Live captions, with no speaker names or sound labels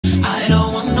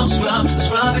no scrub. The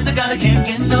scrub is a guy that can't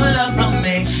get no love from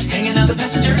me. Hanging out the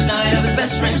passenger side of his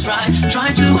best friend's ride,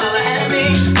 trying to holler at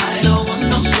me. I don't want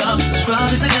no scrub. The scrub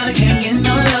is a guy that can't get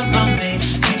no love from me.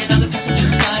 Hanging out the passenger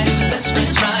side of his best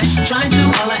friend's ride, trying to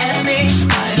holler at me.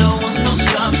 I don't want no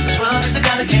scrub. The scrub is a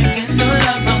guy that can't get no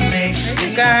love from me.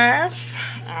 Hey guys,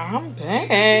 I'm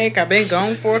back. I've been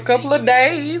gone for a couple of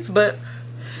days, but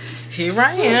here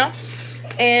I am.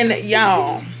 And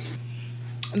y'all,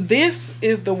 this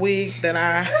is the wig that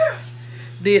I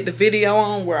did the video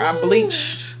on, where I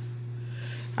bleached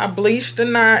the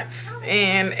knots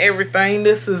and everything.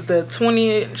 This is the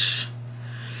 20-inch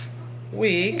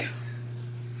wig,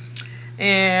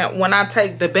 and when I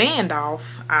take the band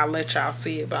off, I'll let y'all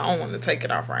see it, but I don't want to take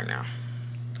it off right now.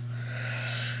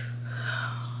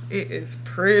 It is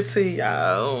pretty,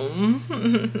 y'all.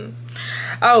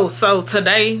 Oh, so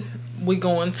today we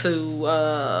going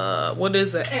to what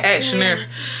is it? Actionair.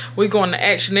 We're going to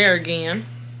Actionair again.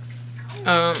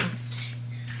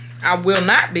 I will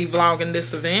not be vlogging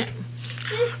this event.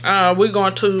 We're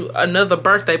going to another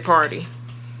birthday party.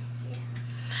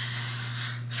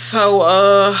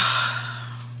 So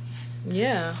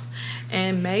yeah,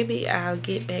 and maybe I'll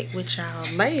get back with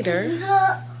y'all later.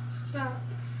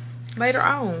 Later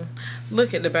on.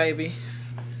 Look at the baby.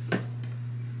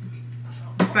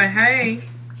 Say hey.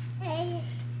 Hey.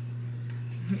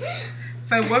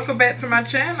 Say welcome back to my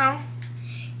channel.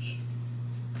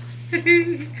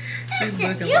 She's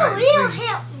looking You like will me.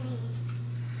 help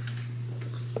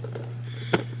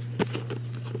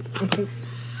me.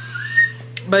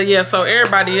 But yeah, so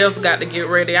everybody else got to get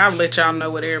ready. I'll let y'all know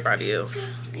what everybody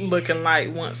else looking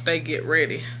like once they get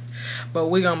ready. But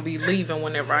we're going to be leaving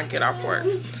whenever I get off work.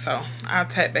 So I'll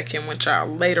tap back in with y'all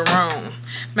later on.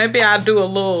 Maybe I'll do a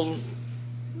little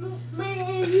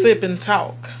sip and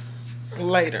talk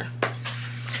later.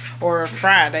 Or a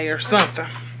Friday or something.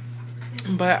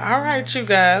 But alright, you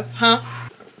guys. Huh?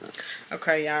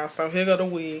 Okay, y'all. So here go the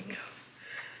wig.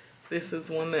 This is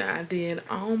one that I did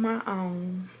on my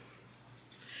own.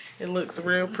 It looks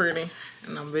real pretty.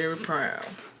 And I'm very proud.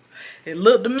 It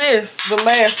looked a mess the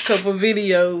last couple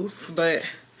videos, but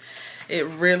it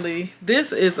really,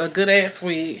 this is a good ass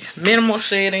wig. Minimal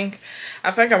shedding.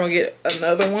 I think I'm gonna get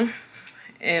another one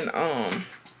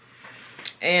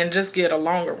and just get a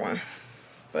longer one.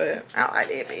 But I like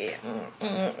that bit.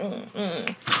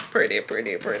 Pretty,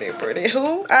 pretty, pretty, pretty.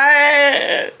 Who?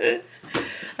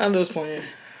 I'm just playing.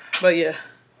 But yeah.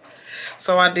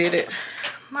 So I did it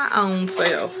my own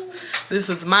self. This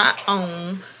is my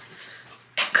own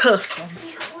custom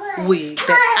wig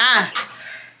that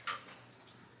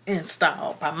I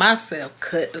installed by myself.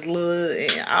 Cut the look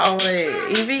and all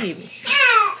that. Evie.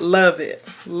 Love it.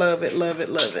 Love it, love it,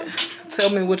 love it. Tell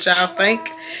me what y'all think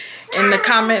in the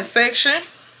comment section.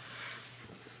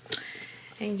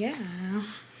 And yeah.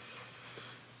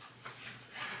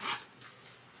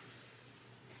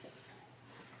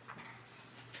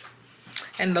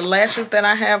 And the lashes that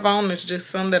I have on is just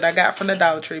some that I got from the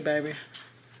Dollar Tree, baby.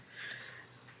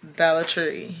 Dollar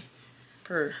Tree.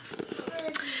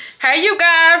 Hey you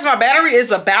guys, my battery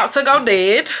is about to go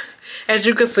dead. As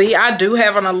you can see, I do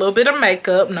have on a little bit of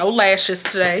makeup. No lashes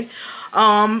today.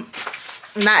 Now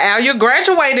Al, you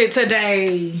graduated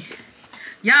today.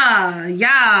 Yeah.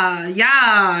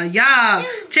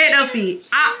 Check the feet.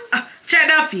 Check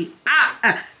the feet.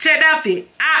 Check the feet.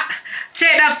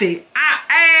 Check the feet.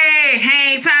 Hey,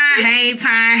 hang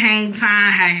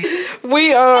time.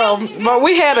 But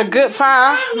we had a good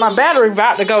time. My battery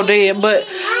about to go dead, but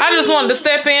I just wanted to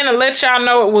step in and let y'all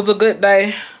know it was a good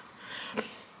day.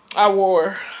 I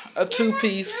wore a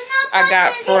two-piece I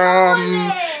got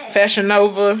from Fashion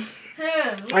Nova.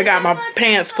 I got my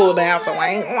pants pulled down, so I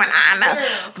ain't going on.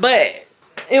 But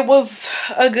it was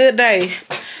a good day.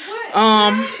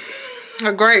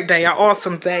 A great day, an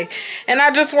awesome day. And I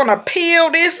just want to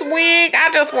peel this wig. I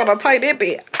just want to take that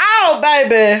bit out,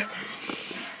 baby.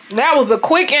 That was a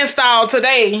quick install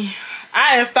today.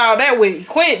 I installed that wig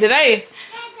quick today.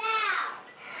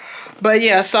 But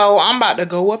yeah, so I'm about to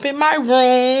go up in my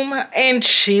room and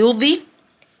chill the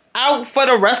out for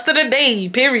the rest of the day,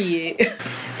 period.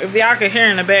 If y'all can hear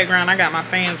in the background, I got my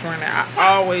fans running. I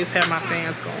always have my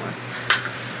fans going.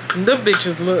 The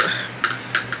bitches look.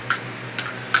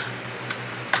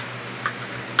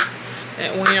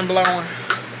 That wind blowing.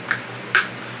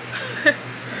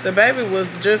 The baby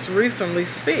was just recently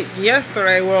sick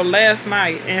yesterday, well last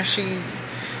night, and she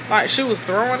was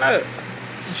throwing up.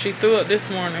 She threw up this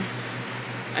morning.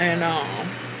 And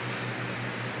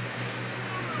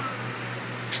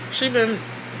she been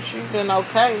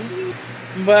okay.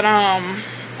 But I'm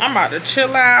about to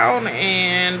chill out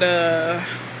and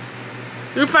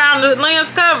you found the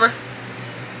lens cover.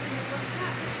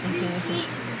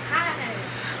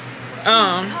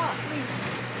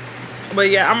 But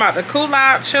yeah, I'm about to cool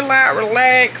out, chill out,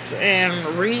 relax,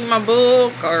 and read my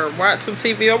book or watch some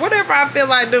TV or whatever I feel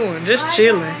like doing. Just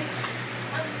chilling.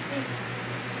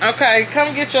 Okay,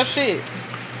 come get your shit.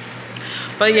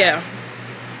 But yeah,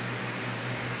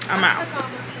 I'm out.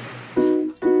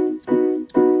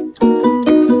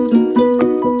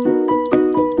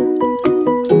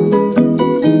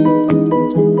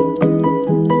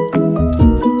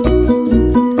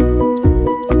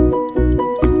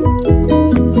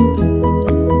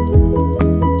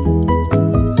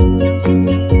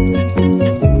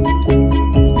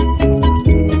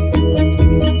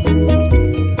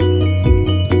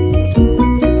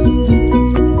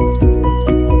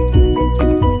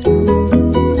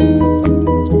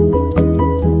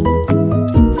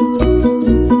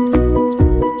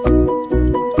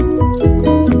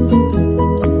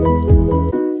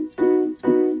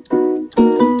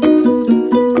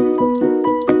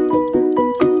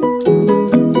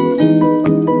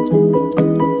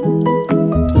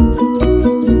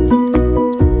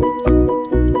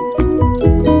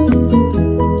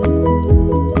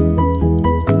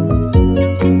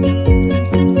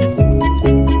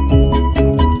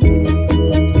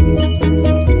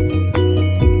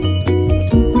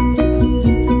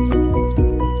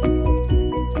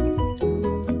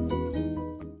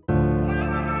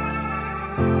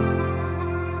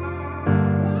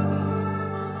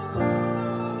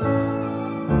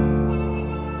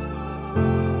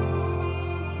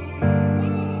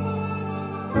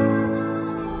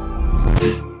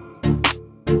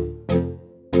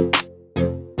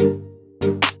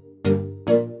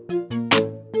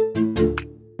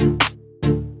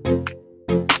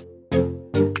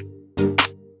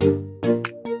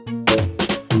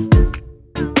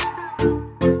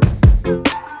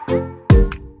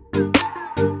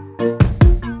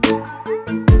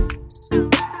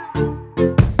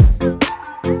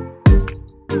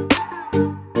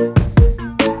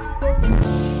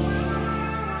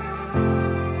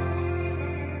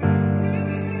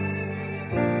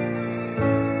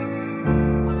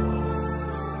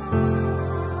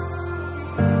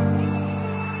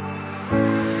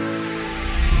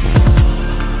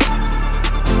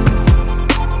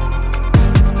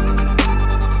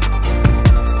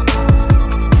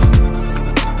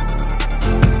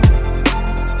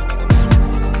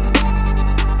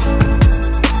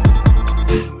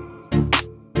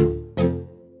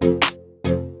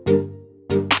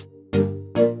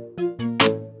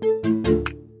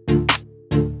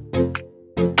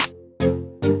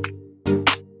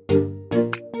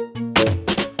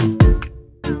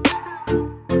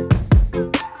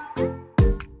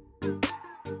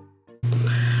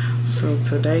 So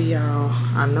today, y'all,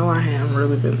 I know I haven't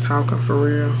really been talking for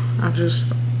real. I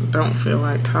just don't feel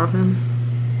like talking,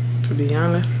 to be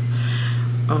honest.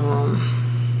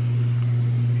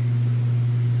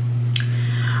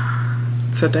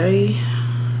 Today,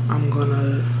 I'm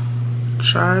gonna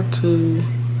try to,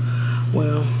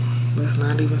 well, let's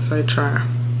not even say try.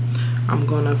 I'm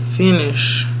gonna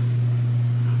finish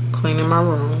cleaning my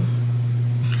room.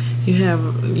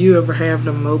 You ever have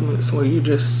the moments where you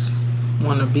just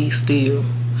want to be still?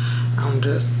 I'm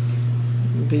just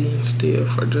being still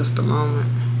for just a moment.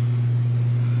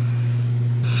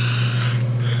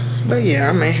 But yeah,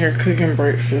 I'm in here cooking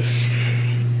breakfast.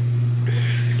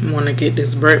 Want to get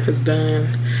this breakfast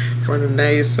done for the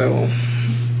day, so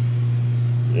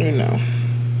you know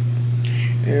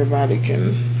everybody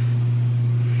can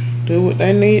do what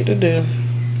they need to do.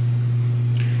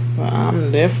 But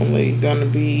I'm definitely gonna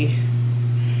be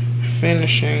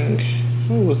finishing.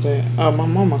 Who was that? Oh, my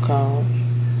mama called.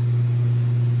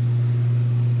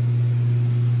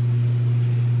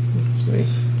 Let's see.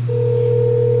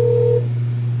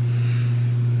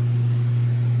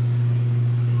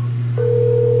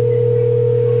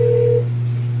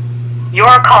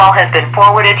 Your call has been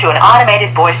forwarded to an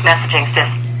automated voice messaging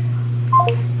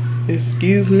system.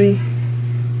 Excuse me.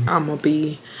 I'm gonna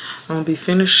be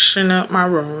finishing up my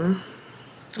room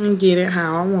and get it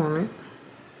how I want it.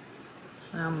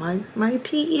 So my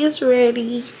tea is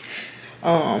ready.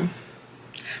 But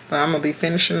I'm gonna be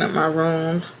finishing up my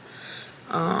room.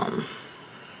 And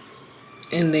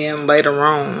then later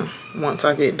on, once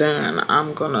I get done,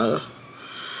 I'm gonna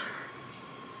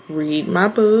read my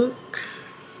book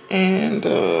and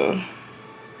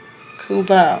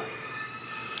cool out.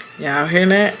 Y'all hear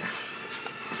that?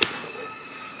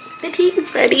 The tea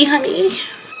is ready, honey.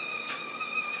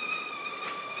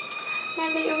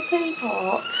 My little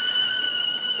teapot.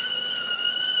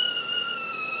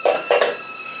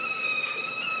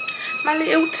 My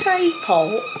little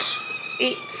teapot.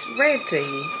 It's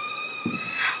ready.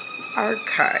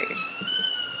 Okay.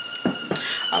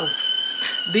 Oh,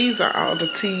 these are all the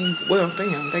teas. Well,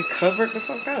 damn, they covered the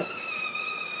fuck up.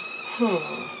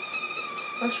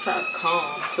 Let's try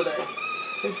calm today.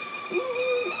 It's,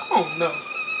 I don't know.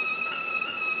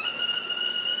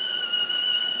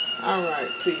 Alright,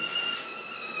 tea.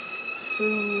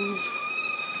 Soothe,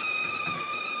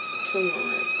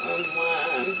 turmeric,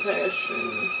 unwind,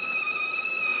 passion,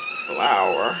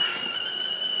 flower.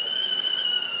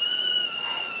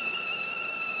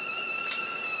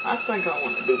 I think I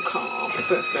want to do calm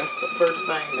since that's the first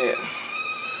thing that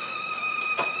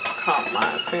caught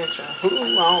my attention. Ooh, I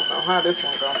don't know how this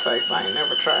one's gonna taste. I ain't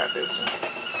never tried this one.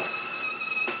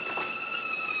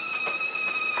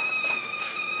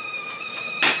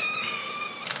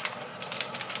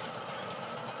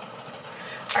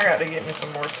 I gotta get me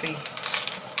some more tea.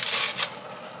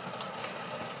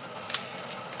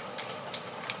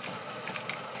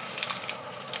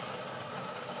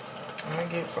 I'm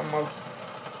gonna get some more.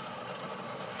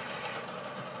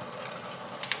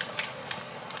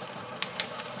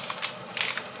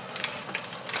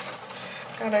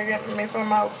 Gotta get me some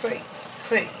more tea.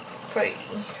 Okay.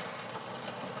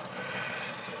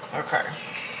 Okay.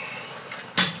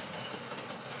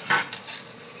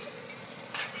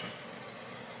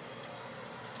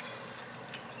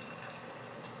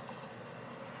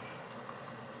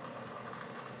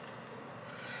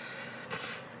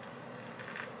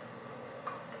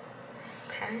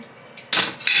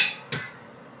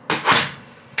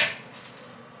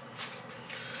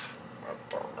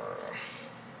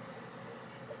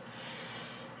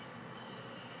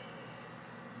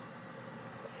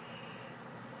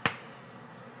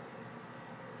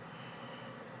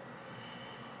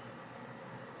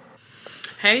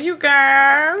 Hey you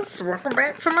guys, welcome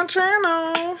back to my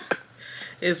channel.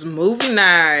 It's movie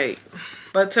night,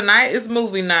 but tonight is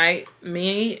movie night.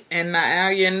 Me and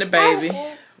Naalia and the baby,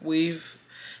 we've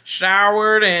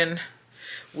showered and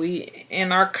we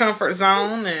in our comfort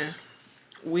zone, and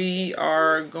we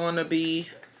are going to be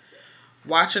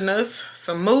watching us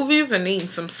some movies and eating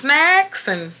some snacks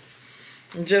and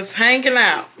just hanging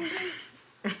out.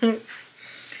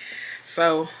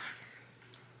 So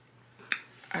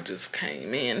I just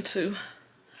came in to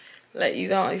let you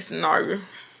guys know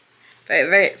that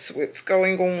that's what's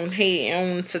going on here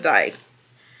on today.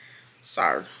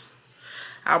 So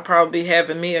I'll probably be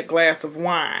having me a glass of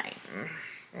wine.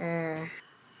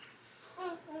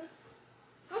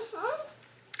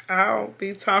 I'll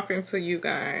be talking to you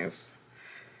guys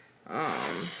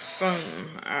soon.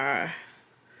 I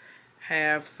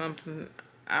have something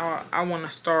I want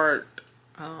to start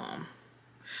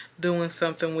doing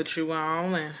something with you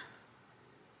all, and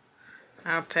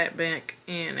I'll tap back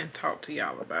in and talk to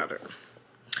y'all about it.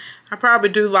 I probably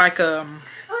do like I'll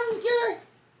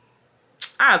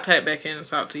tap back in and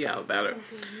talk to y'all about it.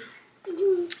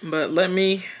 But let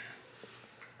me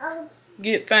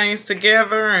get things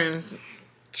together and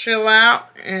chill out,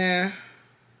 and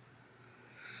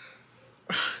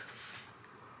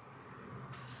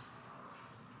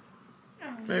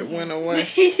it went away.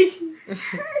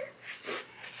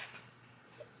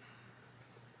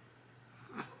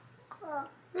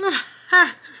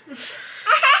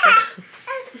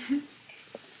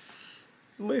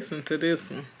 Listen to this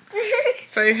one.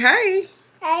 Say hey.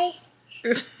 Hey.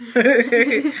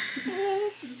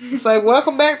 Say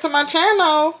welcome back to my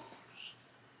channel.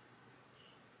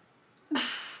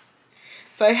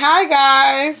 Say hi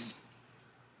guys.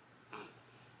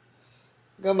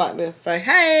 Go like this. Say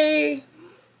hey.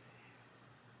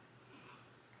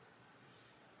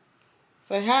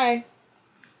 Say hi.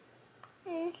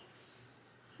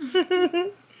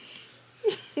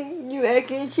 You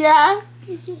acting shy?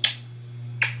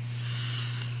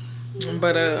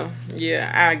 But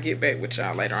yeah, I'll get back with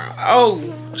y'all later on. Oh,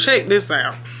 check this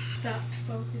out. Stop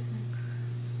focusing.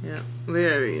 Yeah,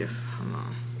 there it is. Hold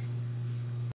on.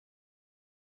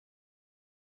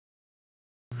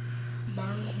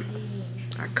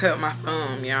 I cut my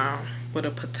thumb, y'all, with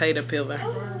a potato peeler.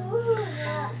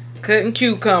 Cutting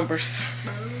cucumbers.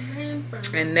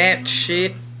 And that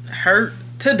shit hurt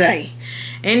today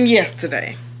and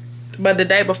yesterday. But the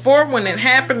day before when it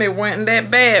happened, it wasn't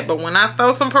that bad. But when I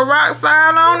throw some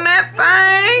peroxide on that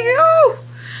thing, ooh,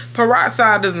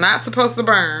 peroxide is not supposed to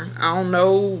burn. I don't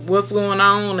know what's going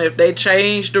on, if they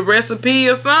changed the recipe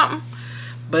or something,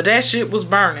 but that shit was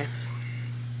burning.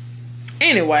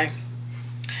 Anyway,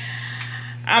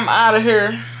 I'm out of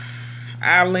here.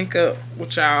 I'll link up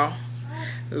with y'all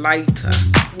later.